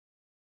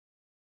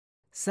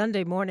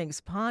Sunday Morning's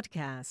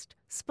podcast,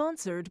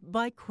 sponsored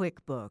by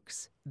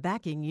QuickBooks,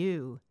 backing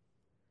you.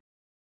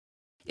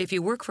 If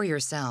you work for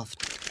yourself,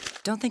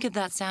 don't think of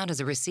that sound as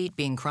a receipt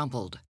being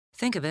crumpled.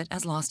 Think of it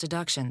as lost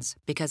deductions,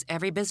 because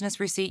every business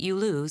receipt you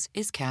lose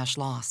is cash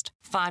lost.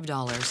 $5,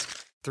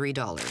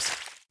 $3,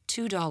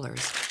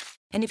 $2.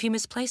 And if you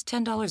misplace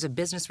 $10 of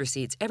business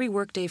receipts every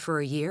workday for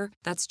a year,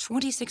 that's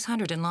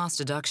 $2,600 in lost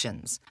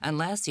deductions,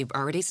 unless you've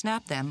already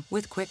snapped them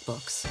with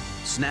QuickBooks.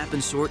 Snap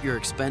and sort your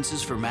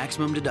expenses for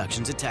maximum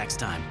deductions at tax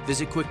time.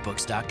 Visit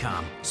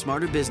QuickBooks.com.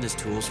 Smarter business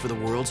tools for the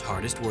world's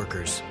hardest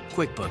workers.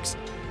 QuickBooks,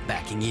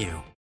 backing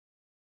you.